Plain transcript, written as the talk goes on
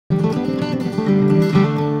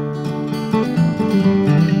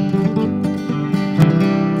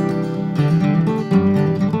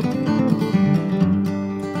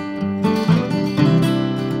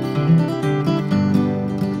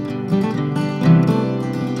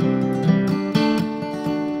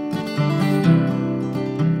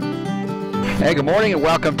Hey, good morning and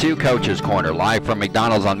welcome to Coach's Corner, live from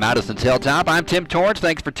McDonald's on Madison's Hilltop. I'm Tim Torrance.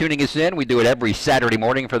 Thanks for tuning us in. We do it every Saturday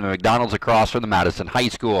morning from the McDonald's across from the Madison High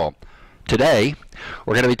School. Today,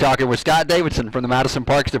 we're going to be talking with Scott Davidson from the Madison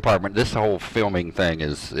Parks Department. This whole filming thing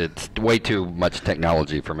it's way too much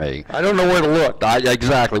technology for me. I don't know where to look.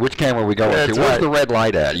 Exactly. Which camera are we going to? Where's the red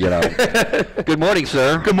light at, you know? Good morning,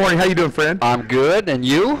 sir. Good morning. How you doing, friend? I'm good. And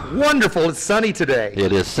you? Wonderful. It's sunny today.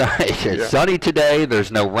 It is sunny. It's sunny today.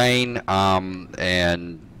 There's no rain,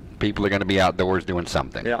 and people are going to be outdoors doing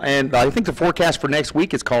something. Yeah, and I think the forecast for next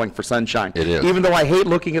week is calling for sunshine. It is. Even though I hate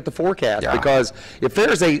looking at the forecast, because if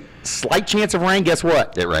there's a slight chance of rain, guess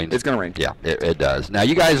what? It rains. It's going to rain. Yeah, it does. Now,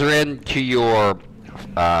 you guys are into your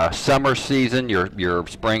summer season, your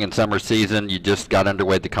spring and summer season. You just got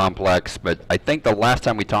underway at the complex, but I think the last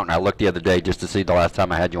time we talked, and I looked the other day just to see the last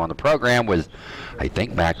time I had you on the program, was I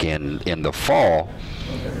think back in the fall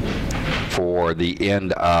for the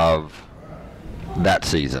end of that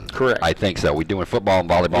season. Correct. I think so. We're doing football and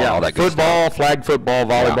volleyball and all that good football, stuff. flag football,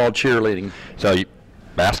 volleyball, cheerleading. So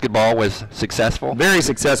basketball was successful? Very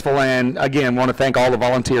successful, and again, want to thank all the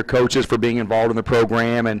volunteer coaches for being involved in the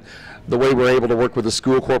program and the way we're able to work with the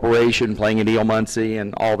school corporation, playing at E.L. Muncie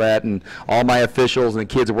and all that, and all my officials and the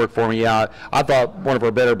kids that work for me. I thought one of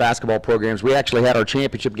our better basketball programs. We actually had our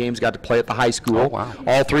championship games, got to play at the high school. Oh, wow.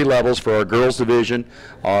 All three levels for our girls division,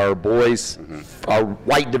 our boys, our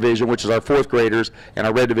white division, which is our fourth graders, and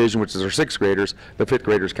our red division, which is our sixth graders. The fifth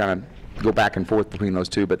graders kind of go back and forth between those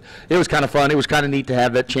two, but it was kind of fun. It was kind of neat to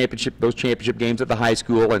have those championship games at the high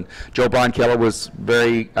school, and Joe Bronkeller was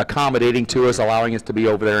very accommodating to us, allowing us to be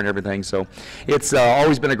over there and everything. So it's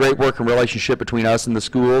always been a great working relationship between us and the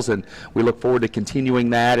schools, and we look forward to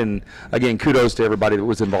continuing that. And again, kudos to everybody that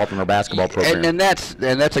was involved in our basketball program. And that's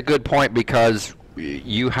a good point, because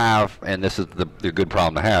you have, and this is the good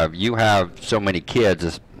problem to have, you have so many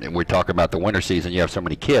kids. We're talking about the winter season. You have so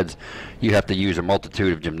many kids, you have to use a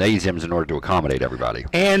multitude of gymnasiums in order to accommodate everybody.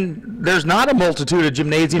 And there's not a multitude of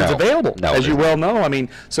gymnasiums available, as you well know. I mean,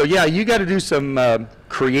 so yeah, you got to do some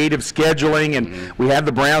creative scheduling, and we have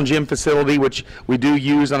the Brown Gym facility, which we do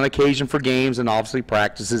use on occasion for games and obviously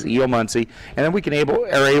practices, E.L. Muncie, and then we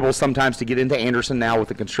are able sometimes to get into Anderson now with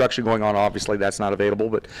the construction going on. Obviously, that's not available,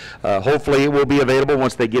 but hopefully it will be available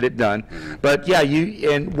once they get it done. But yeah,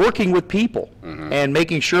 and working with people and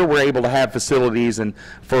making sure we're able to have facilities, and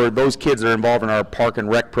for those kids that are involved in our park and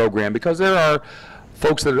rec program, because there are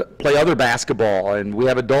folks that play other basketball, and we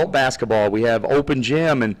have adult basketball, we have open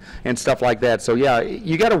gym and stuff like that. So yeah,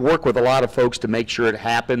 you got to work with a lot of folks to make sure it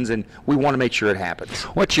happens, and we want to make sure it happens.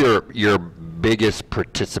 What's your biggest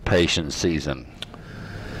participation season?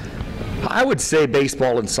 I would say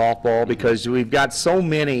baseball and softball, because we've got so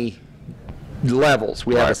many levels.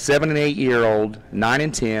 We have a 7 and 8 year old, 9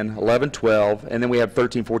 and 10, 11, 12, and then we have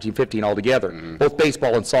 13, 14, 15 altogether, both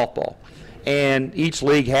baseball and softball. And each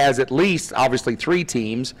league has at least, obviously, 3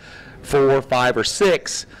 teams, 4, 5, or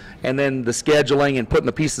 6, and then the scheduling and putting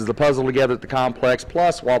the pieces of the puzzle together at the complex.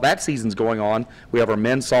 Plus, while that season's going on, we have our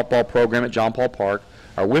men's softball program at John Paul Park,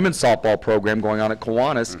 our women's softball program going on at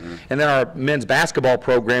Kiwanis, and then our men's basketball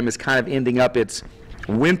program is kind of ending up its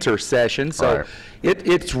winter session. So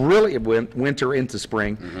it's really winter into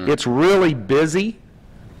spring. It's really busy,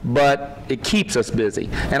 but it keeps us busy.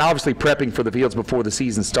 And obviously prepping for the fields before the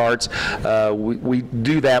season starts. We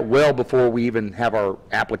do that well before we even have our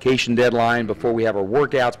application deadline, before we have our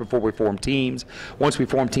workouts, before we form teams. Once we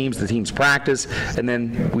form teams, the teams practice, and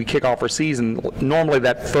then we kick off our season, normally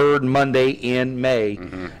that third Monday in May,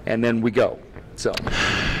 and then we go. So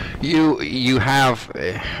you're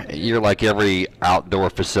like every outdoor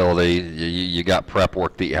facility, you got prep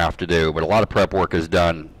work that you have to do, but a lot of prep work is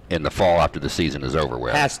done in the fall after the season is over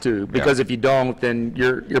with. Has to, because if you don't, then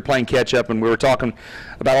you're playing catch up. And we were talking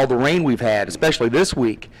about all the rain we've had, especially this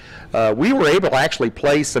week. We were able to actually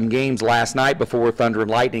play some games last night before thunder and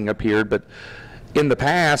lightning appeared, but in the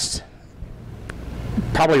past,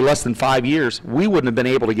 probably less than 5 years, we wouldn't have been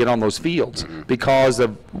able to get on those fields because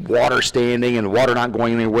of water standing and water not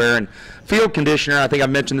going anywhere. And field conditioner, I think I've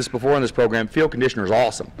mentioned this before in this program, field conditioner is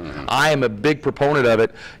awesome. I am a big proponent of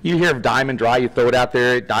it. You hear of Diamond Dry, you throw it out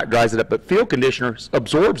there, it dries it up, but field conditioner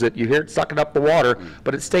absorbs it. You hear it sucking up the water,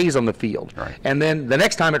 but it stays on the field. And then the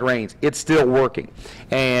next time it rains, it's still working.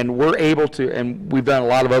 And we're able to, and we've done a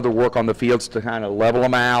lot of other work on the fields to kind of level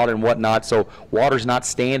them out and whatnot, so water's not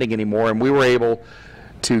standing anymore, and we were able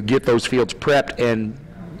to get those fields prepped and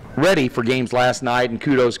ready for games last night. And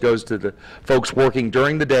kudos goes to the folks working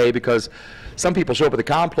during the day, because some people show up at the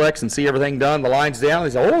complex and see everything done, the line's down,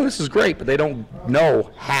 they say, oh, this is great, but they don't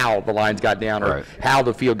know how the lines got down or how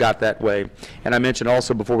the field got that way. And I mentioned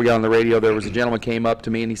also before we got on the radio, there was a gentleman came up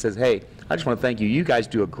to me and he says, hey, I just want to thank you. You guys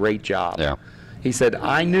do a great job. Yeah. He said,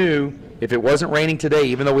 I knew if it wasn't raining today,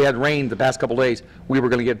 even though we had rain the past couple of days, we were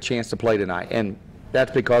going to get a chance to play tonight. And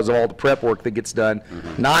that's because of all the prep work that gets done,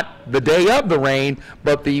 not the day of the rain,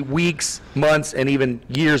 but the weeks, months, and even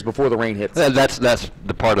years before the rain hits. That's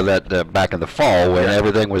the part of that back in the fall when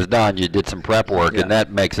everything was done. You did some prep work, and that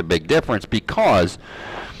makes a big difference because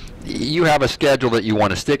you have a schedule that you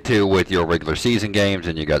want to stick to with your regular season games,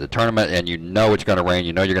 and you got the tournament, and you know it's going to rain.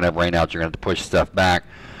 You know you're going to have rain out. You're going to have to push stuff back.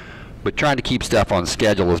 But trying to keep stuff on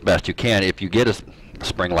schedule as best you can. If you get a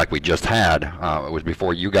spring like we just had, it was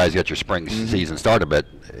before you guys got your spring season started, but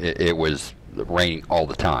it was raining all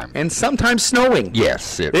the time. And sometimes snowing.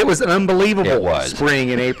 Yes. It was an unbelievable spring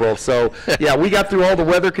in April. So, yeah, we got through all the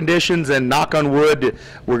weather conditions, and knock on wood,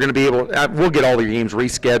 we're going to be able – we'll get all the games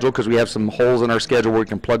rescheduled because we have some holes in our schedule where we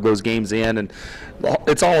can plug those games in. And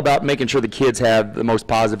it's all about making sure the kids have the most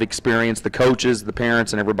positive experience, the coaches, the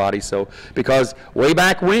parents, and everybody. So, because way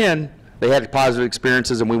back when – they had positive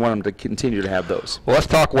experiences, and we want them to continue to have those. Well, let's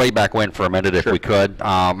talk way back when for a minute, if we could.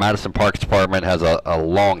 Madison Parks Department has a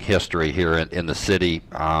long history here in the city.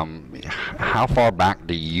 How far back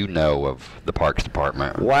do you know of the Parks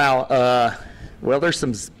Department? Wow. Well, there's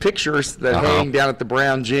some pictures that hang down at the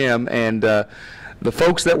Brown Gym, and the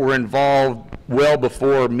folks that were involved well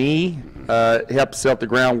before me helped set the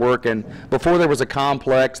groundwork. And before there was a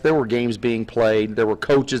complex, there were games being played. There were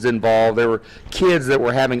coaches involved. There were kids that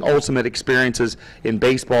were having ultimate experiences in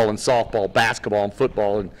baseball and softball, basketball and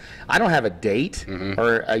football. And I don't have a date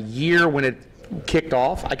or a year when it kicked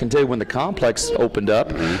off. I can tell you when the complex opened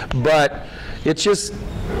up. But it's just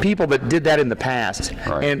people that did that in the past.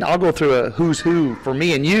 And I'll go through a who's who for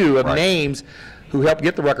me and you of names who helped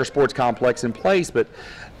get the Rucker Sports Complex in place. But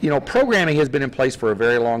you know, programming has been in place for a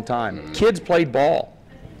very long time. Kids played ball.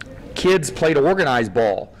 Kids played organized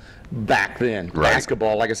ball back then.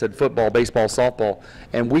 Basketball, like I said, football, baseball, softball.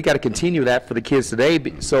 And we got to continue that for the kids today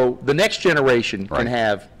so the next generation can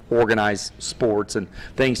have organized sports and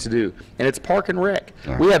things to do. And it's Park and Rec.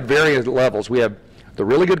 We have various levels. We have the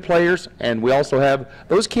really good players, and we also have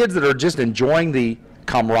those kids that are just enjoying the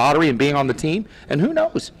camaraderie and being on the team. And who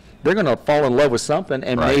knows? They're going to fall in love with something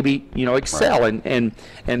and maybe, you know, excel and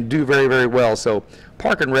do very, very well. So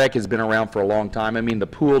Park and Rec has been around for a long time. I mean, the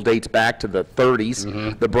pool dates back to the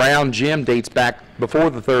 30s. The Brown Gym dates back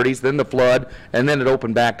before the 30s, then the flood, and then it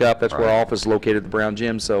opened back up. That's where our office is located at the Brown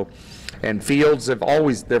Gym. So, and fields they've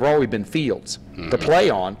always been fields to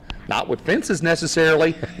play on. Not with fences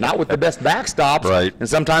necessarily, not with the best backstops. And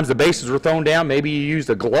sometimes the bases were thrown down. Maybe you used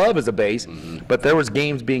a glove as a base, but there was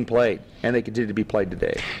games being played, and they continue to be played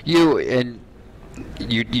today.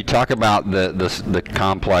 You talk about the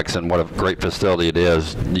complex and what a great facility it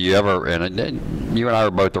is. Do you ever, and you and I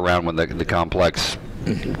were both around when the complex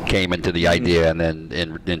came into the idea and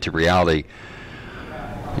then into reality.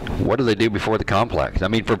 What do they do before the complex? I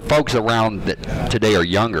mean, for folks around that today are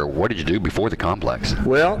younger, what did you do before the complex?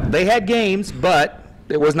 Well, they had games, but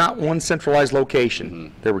it was not one centralized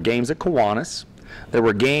location. There were games at Kiwanis. There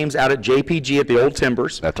were games out at JPG at the Old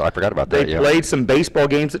Timbers. I forgot about that. They played some baseball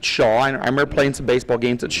games at Shaw. I remember playing some baseball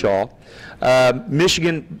games at Shaw.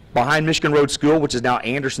 Michigan, behind Michigan Road School, which is now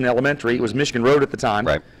Anderson Elementary. It was Michigan Road at the time.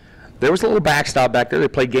 There was a little backstop back there. They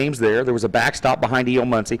played games there. There was a backstop behind E.O.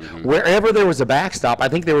 Muncie. Wherever there was a backstop, I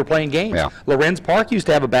think they were playing games. Lorenz Park used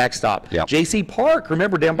to have a backstop. J.C. Park,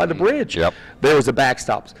 remember, down by the bridge. There was a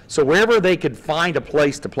backstop. So wherever they could find a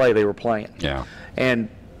place to play, they were playing. And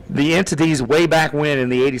the entities way back when in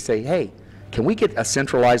the 80s say, hey, can we get a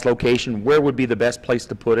centralized location? Where would be the best place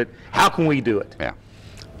to put it? How can we do it?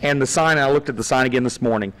 And the sign, I looked at the sign again this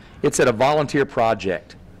morning, it said a volunteer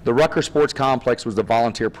project. The Rucker Sports Complex was the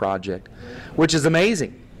volunteer project, which is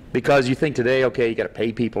amazing because you think today, okay, you got to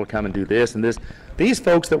pay people to come and do this and this. These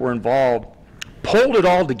folks that were involved pulled it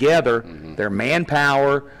all together, their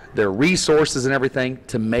manpower, their resources and everything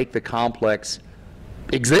to make the complex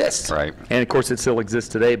exist. And of course it still exists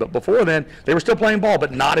today, but before then they were still playing ball,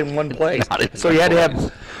 but not in one place. So you had to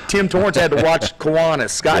have, Tim Torrance had to watch Kiwanis,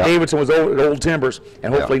 Scott Davidson was at Old Timbers,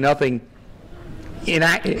 and hopefully nothing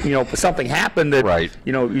something happened that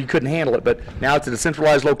you couldn't handle it. But now it's at a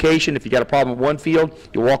centralized location. If you got a problem at one field,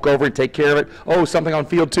 you walk over and take care of it. Oh, something on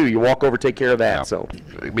field 2, you walk over, take care of that. So,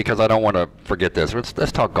 because I don't want to forget this,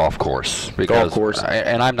 let's talk golf course. Because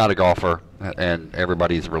and I'm not a golfer, and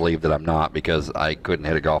everybody's relieved that I'm not because I couldn't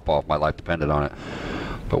hit a golf ball if my life depended on it.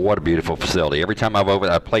 But what a beautiful facility. Every time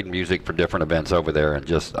I've played music for different events over there, and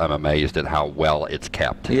just I'm amazed at how well it's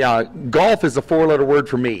kept. Yeah, golf is a 4-letter word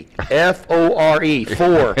for me. F-O-R-E,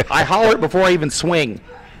 4. I holler it before I even swing.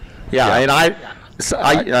 And So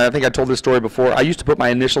I think I told this story before. I used to put my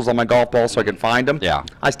initials on my golf ball so I could find them. Yeah.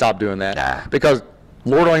 I stopped doing that Nah. because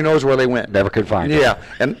Lord only knows where they went. Never could find it. Yeah,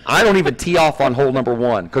 and I don't even tee off on hole number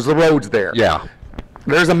 1 because the road's there. Yeah.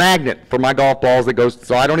 There's a magnet for my golf balls that goes,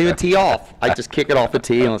 so I don't even tee off. I just kick it off the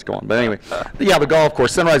tee and let's go on. But anyway, yeah, the golf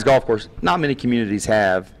course, Sunrise Golf Course, not many communities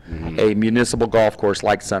have a municipal golf course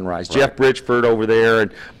like Sunrise. Jeff Bridgeford over there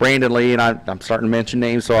and Brandon Lee, and I'm starting to mention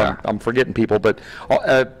names, so Yeah. I'm forgetting people, but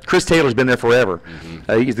Chris Taylor's been there forever.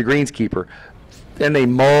 He's the greenskeeper. And they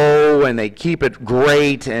mow and they keep it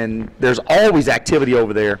great, and there's always activity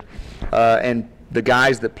over there. And the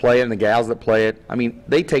guys that play it and the gals that play it, I mean,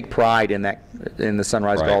 they take pride in the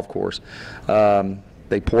Sunrise Right. Golf Course.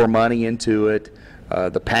 They pour money into it,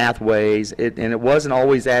 the pathways, and it wasn't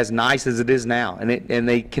always as nice as it is now. And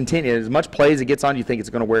they continue, as much play as it gets on, you think it's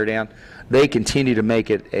going to wear down. They continue to make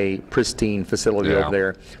it a pristine facility Yeah. over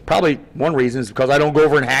there. Probably one reason is because I don't go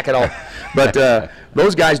over and hack it all. But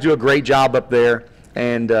those guys do a great job up there,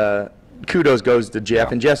 and kudos goes to Jeff.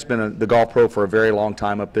 Yeah. And Jeff's been the golf pro for a very long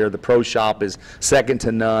time up there. The pro shop is second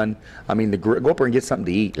to none. I mean, go up there and get something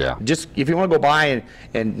to eat. Yeah. Just if you want to go by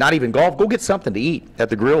and not even golf, go get something to eat at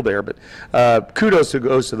the grill there. But kudos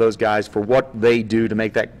goes to those guys for what they do to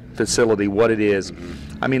make that facility what it is.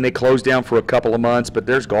 I mean, they closed down for a couple of months, but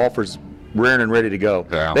there's golfers rearing and ready to go.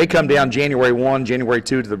 Yeah. They come down January 1, January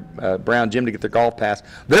 2 to the Brown Gym to get their golf pass.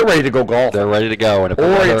 They're ready to go golf. They're ready to go, and if the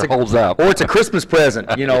Or weather it's, holds up. or it's a Christmas present,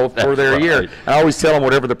 for their Right. year. I always tell them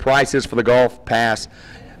whatever the price is for the golf pass,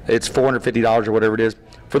 it's $450 or whatever it is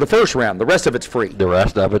for the first round. The rest of it's free. The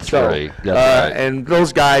rest of it's So, free. That's right. and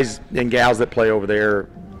those guys and gals that play over there,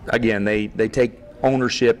 again, they take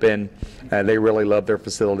ownership and they really love their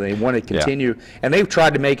facility. They want to continue, and they've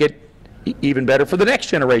tried to make it even better for the next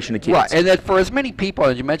generation of kids. Right, and that for as many people,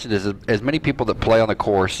 as you mentioned, as many people that play on the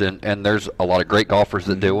course, and there's a lot of great golfers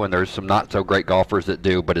that do, and there's some not so great golfers that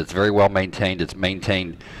do, but it's very well maintained. It's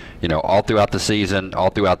maintained, all throughout the season,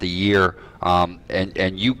 all throughout the year,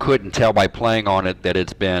 and you couldn't tell by playing on it that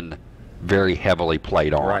it's been very heavily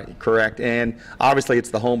played on. Right, correct. And obviously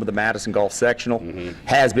it's the home of the Madison Golf Sectional,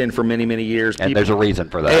 has been for many, many years. And there's a reason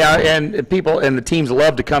for that. Yeah, and people and the teams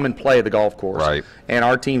love to come and play the golf course. Right. And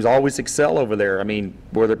our teams always excel over there. I mean,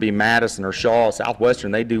 whether it be Madison or Shaw,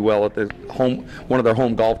 Southwestern, they do well at the one of their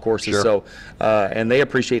home golf courses. Sure. So, and they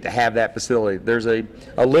appreciate to have that facility. There's a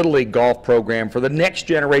Little League golf program for the next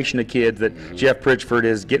generation of kids that Jeff Bridgeford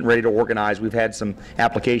is getting ready to organize. We've had some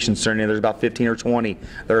applications turned in. There's about 15 or 20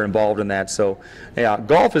 that are involved in that. So, yeah,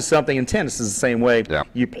 golf is something, and tennis is the same way. Yeah.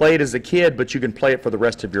 You play it as a kid, but you can play it for the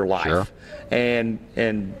rest of your life. Sure.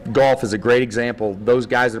 And golf is a great example. Those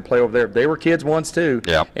guys that play over there, they were kids once too.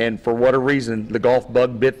 Yeah. And for whatever reason, the golf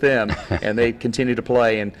bug bit them, and they continue to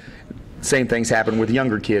play. And same things happen with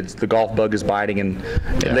younger kids. The golf bug is biting, and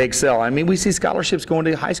they excel. I mean, we see scholarships going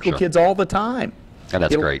to high school kids all the time. And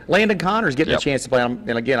that's great. Landon Connor's getting Yep. a chance to play. And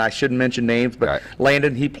again, I shouldn't mention names, but Right.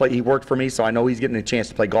 Landon, he worked for me, so I know he's getting a chance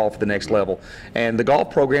to play golf at the next level. And the golf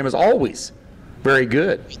program is always very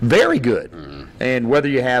good, very good. And whether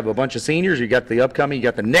you have a bunch of seniors, you got the upcoming, you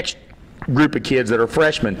got the next group of kids that are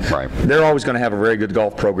freshmen, Right. they're always going to have a very good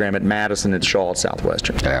golf program at Madison and Shaw at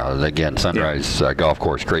Southwestern. Yeah, again, Sunrise Golf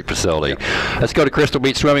Course, great facility. Let's go to Crystal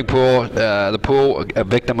Beach Swimming Pool. The pool, a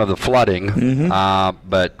victim of the flooding,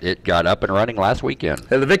 but it got up and running last weekend.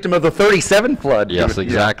 The victim of the 37 flood. Yes,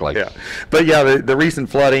 exactly. Yeah. But yeah, the recent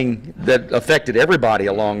flooding that affected everybody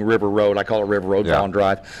along River Road, I call it River Road, Yeah. Vaughn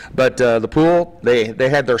Drive. But the pool, they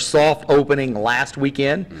had their soft opening last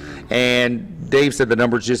weekend, and Dave said the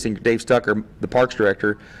numbers Dave Stucker, the parks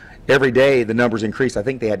director, every day the numbers increased. I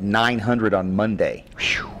think they had 900 on Monday.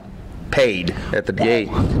 Paid at the gate,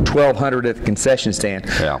 1,200 at the concession stand.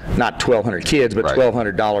 Yeah. Not 1,200 kids, but Right.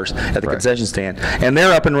 $1,200 at the Right. concession stand. And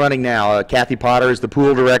they're up and running now. Kathy Potter is the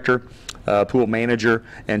pool director, pool manager,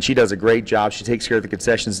 and she does a great job. She takes care of the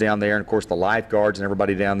concessions down there, and of course the lifeguards and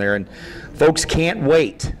everybody down there. And folks can't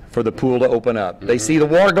wait for the pool to open up. They see the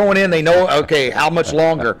water going in, they know, okay, how much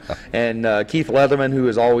longer? And Keith Leatherman,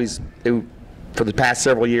 who for the past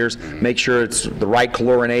several years, make sure it's the right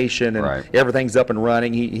chlorination and Right. everything's up and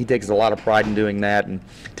running. He takes a lot of pride in doing that, and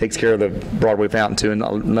takes care of the Broadway Fountain too, and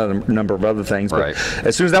another number of other things. Right. But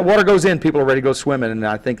as soon as that water goes in, people are ready to go swimming, and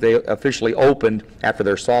I think they officially opened after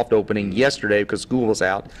their soft opening yesterday because school was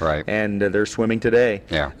out. Right. And they're swimming today.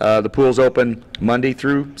 Yeah. The pool's open Monday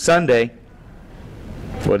through Sunday.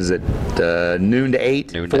 What is it? Noon to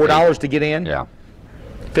 8. Noon to $4 to get in. Yeah.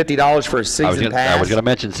 $50 for a season pass. I was going to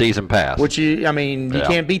mention season pass. Which you Yeah.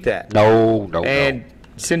 can't beat that. No. And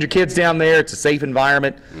send your kids down there. It's a safe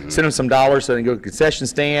environment. Send them some dollars so they can go to the concession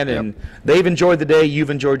stand, and they've enjoyed the day. You've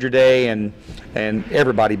enjoyed your day, and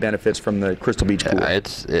everybody benefits from the Crystal Beach pool.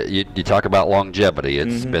 You talk about longevity.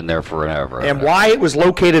 It's been there forever. And why it was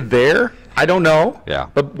located there, I don't know. Yeah.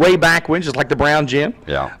 But way back when, just like the Brown Gym.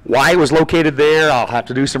 Yeah. Why it was located there, I'll have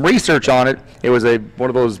to do some research on it. It was one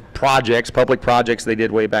of those projects, public projects they did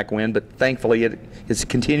way back when, but thankfully it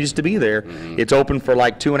continues to be there. It's open for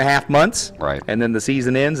like 2.5 months. Right. And then the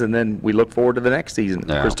season ends, and then we look forward to the next season,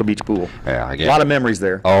 Crystal Beach Pool. Yeah, a lot of memories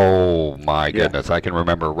there. Oh, my goodness. I can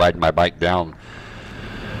remember riding my bike down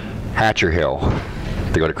Hatcher Hill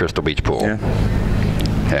to go to Crystal Beach Pool. Yeah.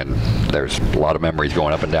 And there's a lot of memories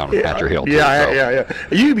going up and down Hatcher Hill, too. Yeah.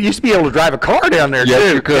 You used to be able to drive a car down there, too.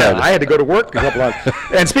 Yes, you could. Yeah, I had to go to work a couple of times.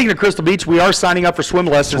 And speaking of Crystal Beach, we are signing up for swim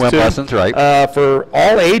lessons, too. Swim lessons, right. For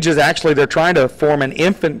all ages, actually. They're trying to form an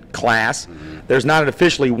infant class. There's not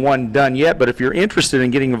officially one done yet, but if you're interested in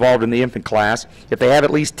getting involved in the infant class, if they have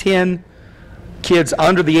at least 10 kids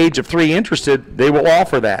under the age of 3 interested, they will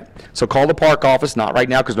offer that. So call the park office, not right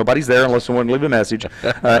now because nobody's there unless someone leave a message,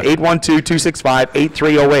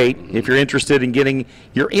 812-265-8308 if you're interested in getting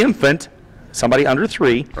your infant, somebody under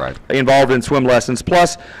 3, involved in swim lessons.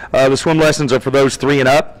 Plus, the swim lessons are for those 3 and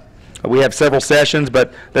up. We have several sessions,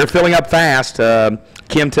 but they're filling up fast.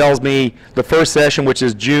 Kim tells me the first session, which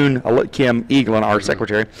is June, Kim Eaglin, our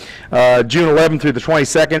secretary, June 11th through the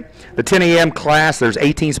 22nd. The 10 a.m. class, there's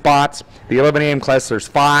 18 spots. The 11 a.m. class, there's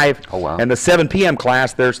 5. Oh, wow. And the 7 p.m.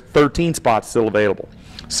 class, there's 13 spots still available.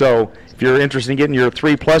 So if you're interested in getting your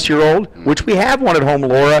 3+-year-old, which we have one at home,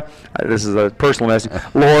 Laura, this is a personal message,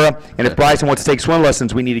 Laura, and if Bryson wants to take swim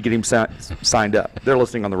lessons, we need to get him signed up. They're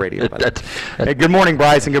listening on the radio. By the way. Hey, good morning,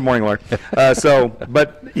 Bryson. Good morning, Laura.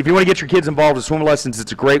 But if you want to get your kids involved in swim lessons,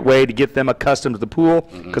 it's a great way to get them accustomed to the pool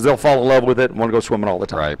because they'll fall in love with it and want to go swimming all the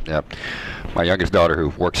time. Right, yep. My youngest daughter, who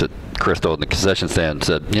works at Crystal in the concession stand,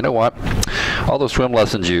 said, you know what? All those swim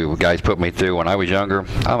lessons you guys put me through when I was younger,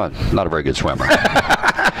 I'm not a very good swimmer.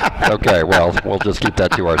 Okay, well, we'll just keep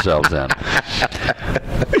that to ourselves then.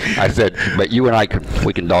 I said, but you and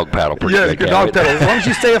we can dog paddle pretty good. Yeah, you can dog paddle as long as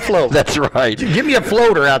you stay afloat. That's right. Give me a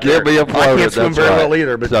floater out there. Give me a floater. I can't swim very well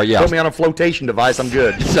either, but so, put me on a flotation device, I'm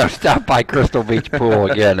good. So stop by Crystal Beach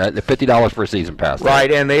Pool again. $50 for a season pass.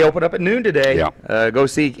 Right, and they open up at noon today. Yeah. Go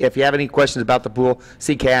see, if you have any questions about the pool,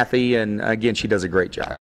 see Kathy, and again, she does a great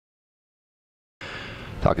job.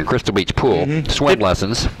 Talking Crystal Beach Pool, swim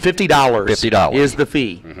lessons. $50. $50 is the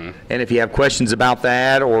fee. And if you have questions about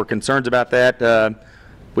that or concerns about that,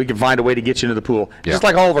 we can find a way to get you into the pool. Just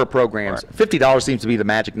like all of our programs. Right. $50 seems to be the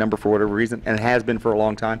magic number for whatever reason, and it has been for a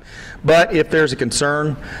long time. But if there's a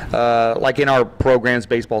concern, like in our programs,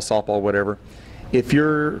 baseball, softball, whatever, if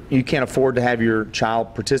you can't afford to have your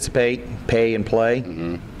child participate, pay, and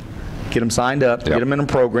play, get them signed up, get them in a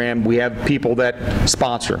program. We have people that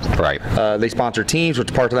sponsor. Right. They sponsor teams,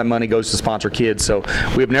 which part of that money goes to sponsor kids. So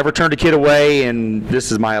we have never turned a kid away, and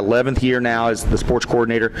this is my 11th year now as the sports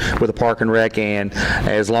coordinator with the Park and Rec, and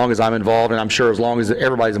as long as I'm involved, and I'm sure as long as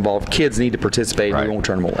everybody's involved, kids need to participate, and we won't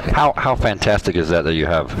turn them away. How fantastic is that you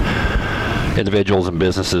have individuals and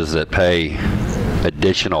businesses that pay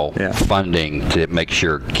additional funding to make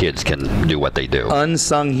sure kids can do what they do.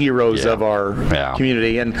 Unsung heroes of our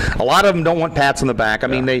community, and a lot of them don't want pats on the back. I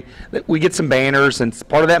mean, we get some banners, and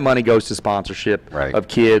part of that money goes to sponsorship of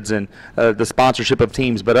kids and the sponsorship of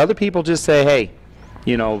teams. But other people just say, hey,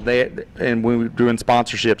 you know, and when we're doing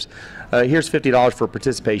sponsorships, here's $50 for a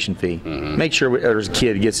participation fee. Make sure there's a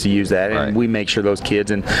kid gets to use that, and we make sure those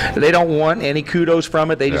kids, and they don't want any kudos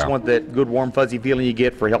from it. They just want that good, warm, fuzzy feeling you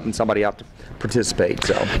get for helping somebody out to participate.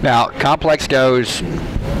 So now, Complex goes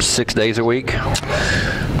 6 days a week. Sure.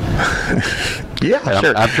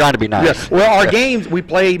 I'm trying to be nice. Well, our games, we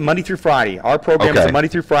play Monday through Friday. Our program is a Monday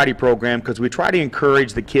through Friday program because we try to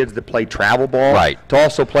encourage the kids that play travel ball to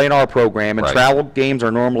also play in our program. And travel games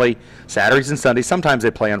are normally Saturdays and Sundays. Sometimes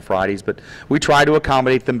they play on Fridays, but we try to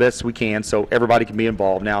accommodate them best we can so everybody can be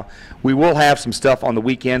involved. Now, we will have some stuff on the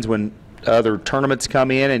weekends when other tournaments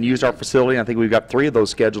come in and use our facility. I think we've got 3 of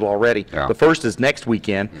those scheduled already. The first is next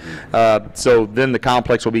weekend. So then the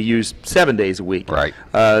complex will be used 7 days a week.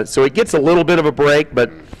 So it gets a little bit of a break,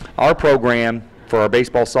 but our program for our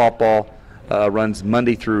baseball, softball runs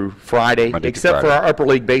Monday through Friday, except for our Upper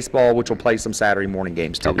League baseball, which will play some Saturday morning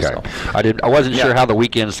games too. So. I wasn't sure how the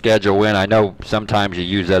weekend schedule went. I know sometimes you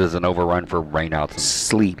use that as an overrun for rainouts.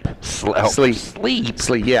 Sleep.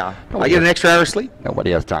 Sleep. Yeah. I get an extra hour of sleep.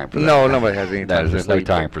 Nobody has time for that. No, nobody has any time. There's no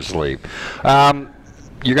time for sleep.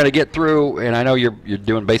 you're going to get through, and I know you're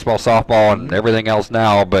doing baseball, softball, and everything else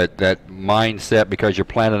now, but that mindset, because you're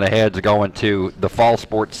planning ahead to go into the fall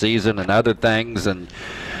sports season and other things, and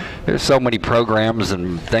there's so many programs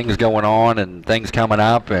and things going on and things coming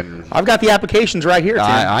up. And I've got the applications right here, Tim.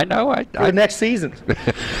 I know. For the next season.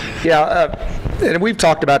 And we've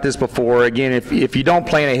talked about this before. Again, if you don't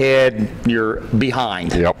plan ahead, you're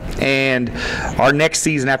behind. Yep. And our next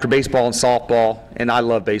season after baseball and softball, and I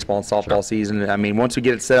love baseball and softball season. I mean, once we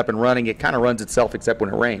get it set up and running, it kind of runs itself except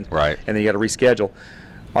when it rains. Right. And then you got to reschedule.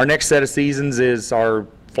 Our next set of seasons is our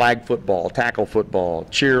flag football, tackle football,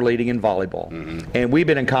 cheerleading, and volleyball. And we've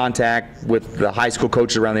been in contact with the high school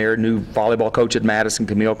coaches around there. New volleyball coach at Madison,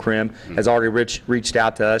 Camille Krim, has already reached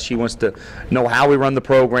out to us. She wants to know how we run the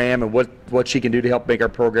program and what she can do to help make our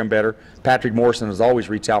program better. Patrick Morrison has always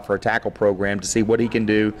reached out for a tackle program to see what he can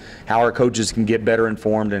do, how our coaches can get better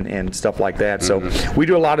informed and stuff like that. So we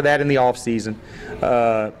do a lot of that in the off season.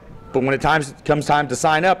 But when it comes time to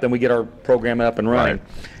sign up, then we get our program up and running.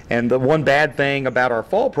 Right. And the one bad thing about our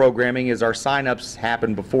fall programming is our sign-ups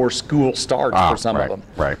happen before school starts for some of them.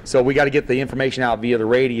 Right. So we got to get the information out via the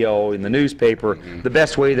radio, in the newspaper, the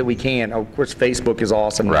best way that we can. Of course, Facebook is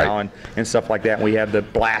awesome now and stuff like that. And we have the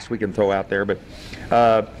blast we can throw out there. But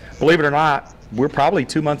believe it or not, we're probably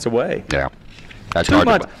 2 months away. Yeah. That's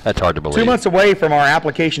That's hard to believe. 2 months away from our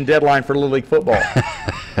application deadline for Little League football.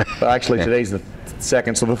 Well, actually, today's the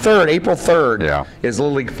 2nd. So the 3rd, April 3rd, is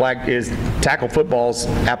Little League is tackle football's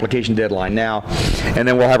application deadline now. And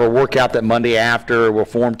then we'll have a workout that Monday after. We'll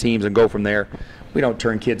form teams and go from there. We don't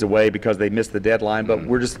turn kids away because they missed the deadline, but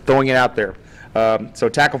we're just throwing it out there. So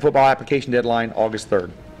tackle football application deadline, August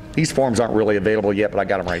 3rd. These forms aren't really available yet, but I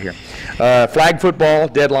got them right here. Flag football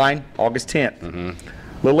deadline, August 10th.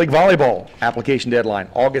 Little League volleyball application deadline,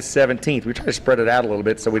 August 17th. We try to spread it out a little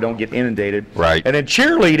bit so we don't get inundated. Right. And then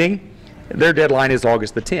cheerleading, their deadline is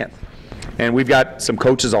August the 10th. And we've got some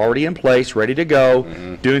coaches already in place, ready to go,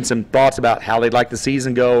 doing some thoughts about how they'd like the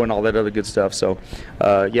season go and all that other good stuff. So,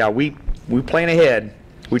 yeah, we plan ahead.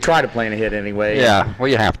 We try to plan ahead anyway. Yeah, well,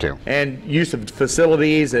 you have to. And use of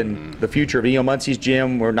facilities and the future of E.O. Muncie's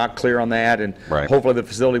gym, we're not clear on that. And hopefully the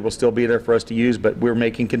facility will still be there for us to use, but we're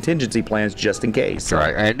making contingency plans just in case. So,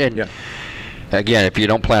 right. And again, if you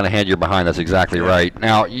don't plan ahead, you're behind. That's exactly right.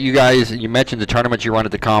 Now, you guys, you mentioned the tournaments you run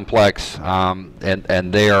at the complex,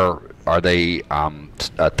 and are they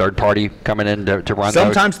a third party coming in to run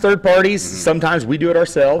sometimes those? Third parties, sometimes we do it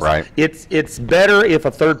ourselves. Right. It's better if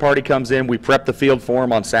a third party comes in. We prep the field for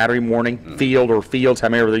them on Saturday morning, field or fields,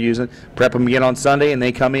 however they're using. Prep them again on Sunday, and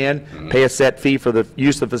they come in, pay a set fee for the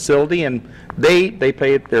use of the facility, and they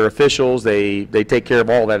pay it. They're officials. They take care of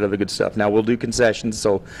all that other good stuff. Now we'll do concessions,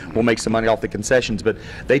 so we'll make some money off the concessions, but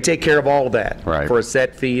they take care of all of that for a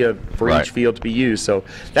set fee for each field to be used. So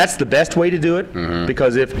that's the best way to do it,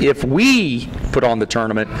 because if we put on the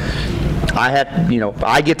tournament,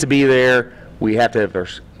 I get to be there. We have to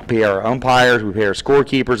pay our umpires, we pay our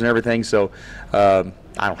scorekeepers and everything. So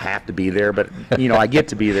I don't have to be there, but I get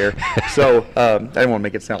to be there. So I don't want to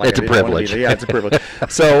make it sound like it's a privilege. Yeah, it's a privilege.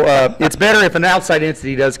 So it's better if an outside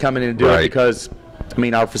entity does come in and do it, because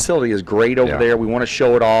our facility is great over there. We want to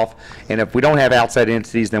show it off, and if we don't have outside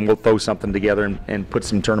entities, then we'll throw something together and put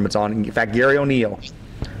some tournaments on. In fact, Gary O'Neill,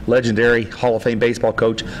 legendary Hall of Fame baseball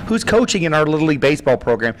coach, who's coaching in our Little League baseball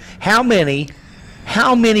program. How many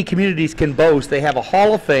communities can boast they have a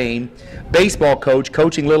Hall of Fame baseball coach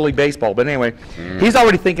coaching Little League baseball? But anyway, he's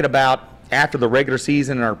already thinking about, after the regular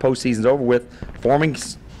season and our postseason's over with, forming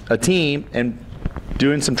a team and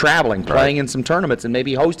doing some traveling, playing in some tournaments, and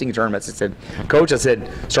maybe hosting tournaments. I said, Coach,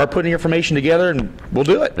 start putting the information together and we'll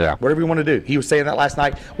do it. Yeah. Whatever you want to do. He was saying that last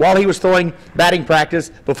night while he was throwing batting practice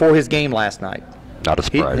before his game last night. Not a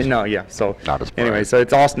surprise. So not a surprise. Anyway, so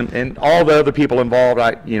it's awesome, and all the other people involved.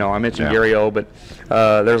 I mentioned Gary O, but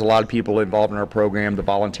there's a lot of people involved in our program, the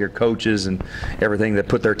volunteer coaches and everything that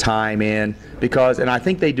put their time in, and I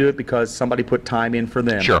think they do it because somebody put time in for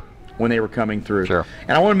them. Sure. When they were coming through. Sure.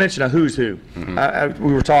 And I want to mention a who's who.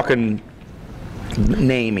 We were talking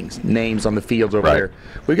names on the fields over there.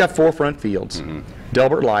 We've got 4 front fields: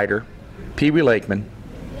 Delbert Leiter, Pee Wee Lakeman,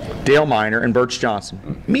 Dale Miner, and Birch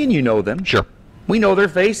Johnson. Me and you know them. Sure. We know their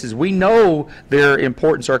faces. We know their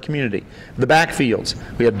importance to our community. The backfields,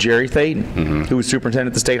 we have Jerry Thaden, who was superintendent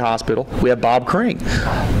at the state hospital. We have Bob Kring,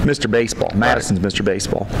 Mr. Baseball, Madison's Mr.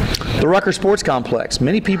 Baseball. The Rucker Sports Complex,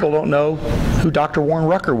 many people don't know who Dr. Warren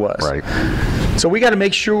Rucker was. Right. So we got to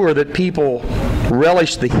make sure that people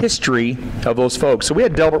relish the history of those folks. So we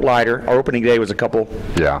had Delbert Leiter. Our opening day was a couple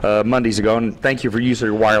Mondays ago, and thank you for using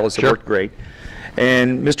your wireless. It worked great.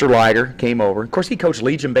 And Mr. Leiter came over. Of course, he coached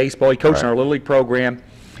Legion Baseball. He coached in our Little League program.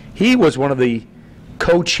 He was one of the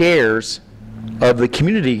co-chairs of the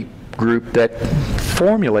community group that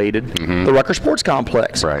formulated the Rucker Sports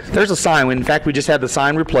Complex. Right. There's a sign. In fact, we just had the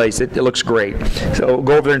sign replaced. It looks great. So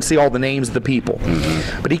go over there and see all the names of the people.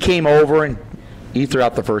 But he came over and he threw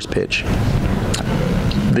out the first pitch.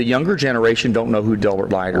 The younger generation don't know who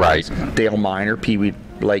Delbert Leiter Right. is. Dale Miner, Pee Wee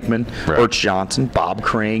Lakeman, Right. Birch Johnson, Bob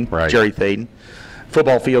Kring, Right. Jerry Thaden.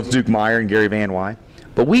 Football fields, Duke Meyer and Gary Van Wy.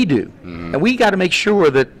 But we do. And we got to make sure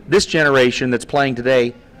that this generation that's playing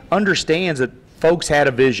today understands that folks had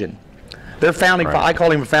a vision. Their founding, Right. I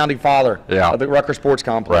call him a founding father Yeah. of the Rucker Sports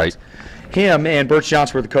Complex. Him and Birch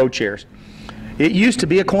Johnson were the co-chairs. It used to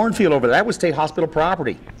be a cornfield over there. That was state hospital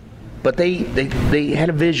property. But they had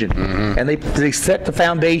a vision, and they set the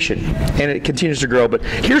foundation, and it continues to grow. But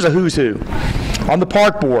here's a who's who. On the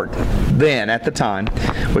park board, then, at the time,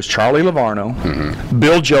 was Charlie Lavarno,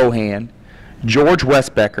 Bill Johan, George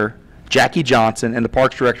Westbecker, Jackie Johnson, and the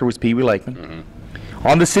parks director was Pee Wee Lakeman.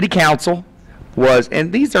 On the city council was,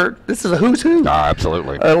 and this is a who's who.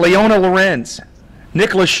 Absolutely. Leona Lorenz,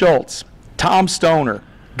 Nicholas Schultz, Tom Stoner,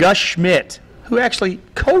 Gus Schmidt, who actually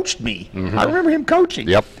coached me. I remember him coaching.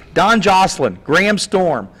 Yep. Don Jocelyn, Graham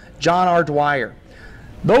Storm, John R. Dwyer.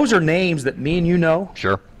 Those are names that me and you know,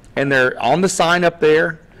 Sure. and they're on the sign up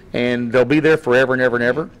there, and they'll be there forever and ever and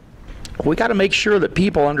ever. We got to make sure that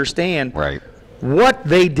people understand Right. what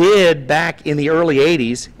they did back in the early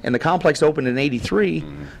 80s, and the complex opened in 83,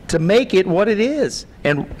 to make it what it is.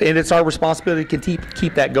 And it's our responsibility to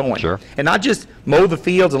keep that going. Sure. And not just mow the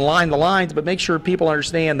fields and line the lines, but make sure people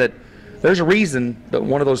understand that there's a reason that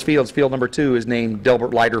one of those fields, field number 2, is named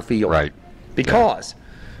Delbert Leiter Field. Right. Because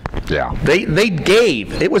Yeah. they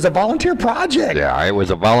gave. It was a volunteer project. Yeah. It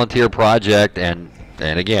was a volunteer project, and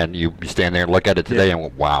again, you stand there and look at it today,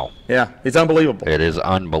 and wow, Yeah, it's unbelievable. it is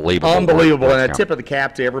unbelievable. Unbelievable, Where and a it's tip of the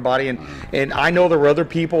cap to everybody. And I know there were other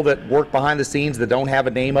people that work behind the scenes that don't have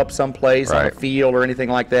a name up someplace on a Right. field or anything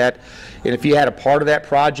like that. And if you had a part of that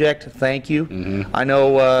project, thank you. I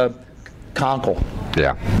know Conkle. come.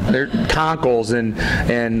 Yeah. There, Conkles and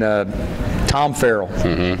Tom Farrell.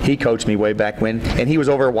 He coached me way back when, and he was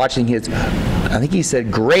over watching his, I think he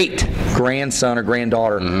said, great grandson or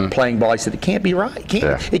granddaughter playing ball. He said, it can't be right.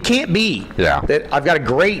 It can't be Yeah. that I've got a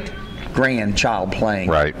great grandchild playing.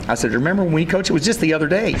 Right. I said, remember when we coached? It was just the other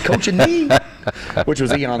day, coaching me, which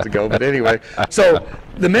was eons ago. But anyway, so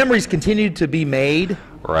the memories continued to be made,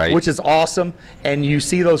 Right. which is awesome. And you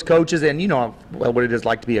see those coaches, and you know what it is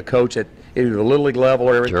like to be a coach at either the Little League level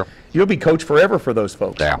or everything. Sure. You'll be coached forever for those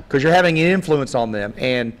folks. Yeah. Because you're having an influence on them,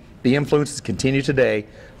 and the influences continue today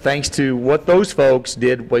thanks to what those folks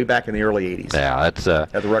did way back in the early 80s Yeah. That's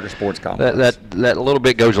at the Rucker Sports Complex. that little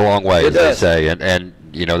bit goes a long way, It as they does. say, and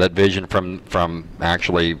you know that vision from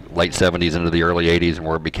actually late 70s into the early 80s, and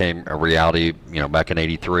where it became a reality, you know, back in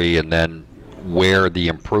 '83, and then where the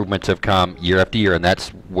improvements have come year after year, and that's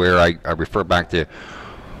where I refer back to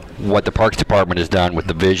what the Parks Department has done with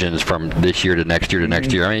the visions from this year to next year to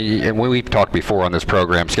next year. I mean, and we've talked before on this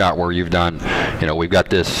program, Scott, where you've done, you know, we've got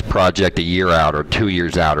this project a year out or 2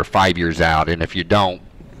 years out or 5 years out, and if you don't,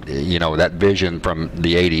 you know, that vision from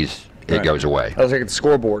the 80s, it Right. goes away. I was looking at the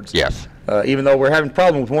scoreboards. Yes. Even though we're having a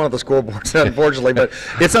problem with one of the scoreboards, unfortunately, but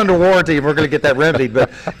it's under warranty and we're going to get that remedied. But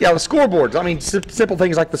yeah, the scoreboards, I mean, simple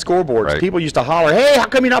things like the scoreboards. Right. People used to holler, hey, how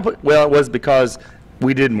come you not put, well, it was because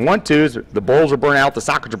we didn't want to. The bowls are burnt out, the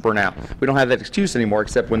sockets are burnt out. We don't have that excuse anymore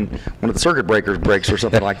except when one of the circuit breakers breaks or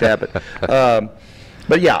something like that.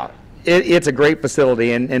 But yeah, it's a great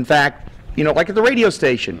facility. And in fact, you know, like at the radio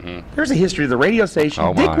station, there's a history of the radio station.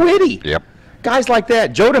 Oh, Dick my. Whitty. Yep. Guys like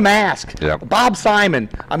that, Joe Damask, Yep. Bob Simon,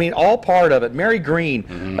 I mean, all part of it. Mary Green,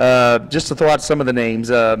 just to throw out some of the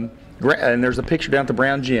names. And there's a picture down at the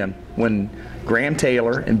Brown Gym when Graham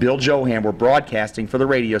Taylor and Bill Johan were broadcasting for the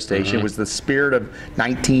radio station. It was the spirit of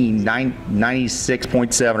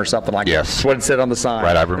 1996.7 or something like that. Yes. That's what it said on the sign.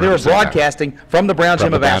 Right, I remember They were seeing that. broadcasting from the Brown From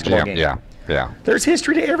Gym the of Brown basketball Gym. game. Yeah. Yeah. There's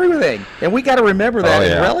history to everything, and we got to remember that Oh,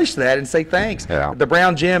 and yeah. relish that and say thanks. Yeah. The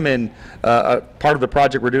Brown Gym and part of the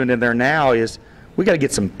project we're doing in there now is we got to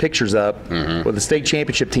get some pictures up. Well, the state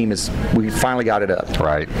championship team we finally got it up.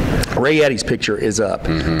 Right. Ray Eddy's picture is up.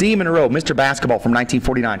 Dee Monroe, Mr. Basketball from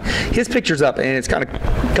 1949. His picture's up, and it's kind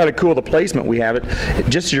of cool the placement we have it.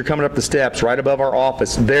 Just as you're coming up the steps, right above our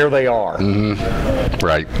office, there they are.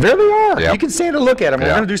 Right. There they are. Yep. You can stand and look at them. We're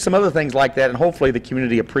Yeah. going to do some other things like that, and hopefully the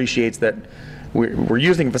community appreciates that we're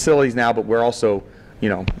using facilities now, but we're also, you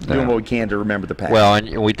know, doing Yeah. what we can to remember the past. Well, and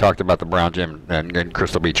we talked about the Brown Gym and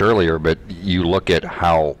Crystal Beach earlier, but you look at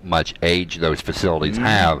how much age those facilities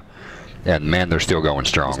have, And man, they're still going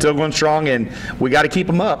strong. Still going strong, and we got to keep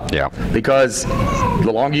them up. Yeah. Because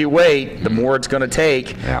the longer you wait, the more it's going to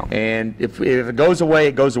take. Yeah. And if it goes away,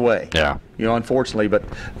 it goes away. Yeah. Unfortunately, but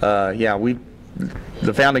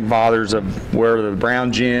the founding fathers of where the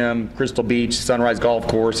Brown Gym, Crystal Beach, Sunrise Golf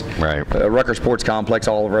Course, Right. Rucker Sports Complex,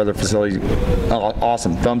 all of our other facilities,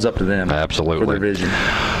 awesome. Thumbs up to them. Absolutely. For their vision.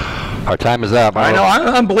 Our time is up. I know,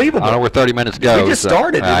 unbelievable. I don't know where 30 minutes goes. We just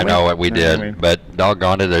started, didn't I we? know it, we did. I mean- But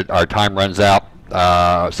doggone it, our time runs out.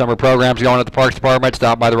 Summer programs going at the Parks Department.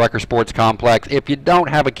 Stop by the Rucker Sports Complex. If you don't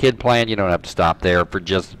have a kid plan, you don't have to stop there for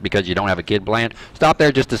just because you don't have a kid plan. Stop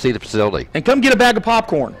there just to see the facility. And come get a bag of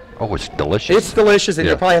popcorn. Oh, it's delicious. It's delicious, and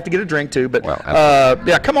Yeah. you'll probably have to get a drink too. But Well,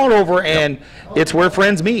 come on over, and it's where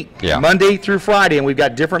friends meet. Yeah. Monday through Friday, and we've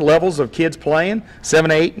got different levels of kids playing: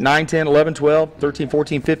 7, 8, 9, 10, 11, 12, 13,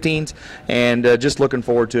 14, 15s, and just looking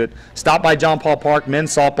forward to it. Stop by John Paul Park.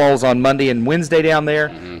 Men's softball is on Monday and Wednesday down there.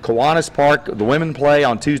 Kiwanis Park, the women play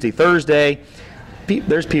on Tuesday, Thursday.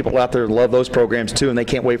 There's people out there that love those programs too, and they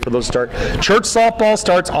can't wait for those to start. Church softball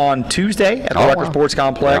starts on Tuesday at the Oh, Rucker wow. Sports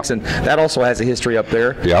Complex, Yeah. and that also has a history up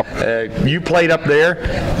there. Yep. You played up there.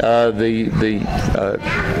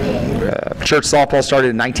 Church softball started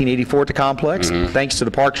in 1984 at the complex, thanks to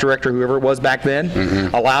the parks director, whoever it was back then,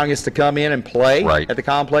 allowing us to come in and play Right. at the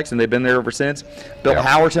complex, and they've been there ever since. Bill Yep.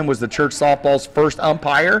 Howerton was the church softball's first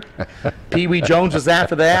umpire. Pee Wee Jones was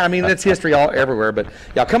after that. I mean, that's history all everywhere. But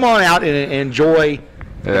yeah, come on out and enjoy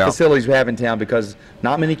the Yeah. facilities we have in town, because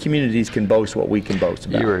not many communities can boast what we can boast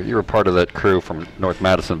about. You were part of that crew from North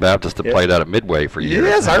Madison Baptist that played out at Midway for years.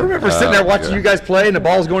 Yes, I remember sitting there watching you guys play, and the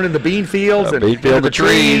ball's going into the bean fields and bean field, into the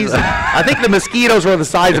trees. I think the mosquitoes were the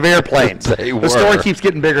size of airplanes. They The story were. keeps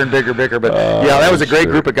getting bigger and bigger and bigger. But yeah, that was a great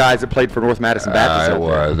group of guys that played for North Madison Baptist. It out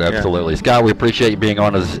there. was, Yeah. absolutely. Scott, we appreciate you being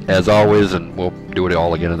on as always, and we'll do it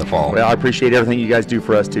all again in the fall. Well, I appreciate everything you guys do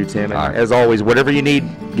for us too, Tim. And All right. as always, whatever you need,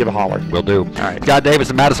 give a holler. Will do. All right. Scott Davis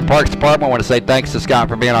of Madison Parks Department. I want to say thanks to Scott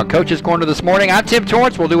for being on Coach's Corner this morning. I'm Tim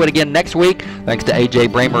Torrance. We'll do it again next week. Thanks to AJ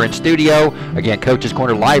Bramer in studio. Again, Coach's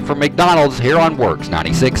Corner live from McDonald's here on Works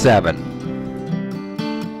 96.7.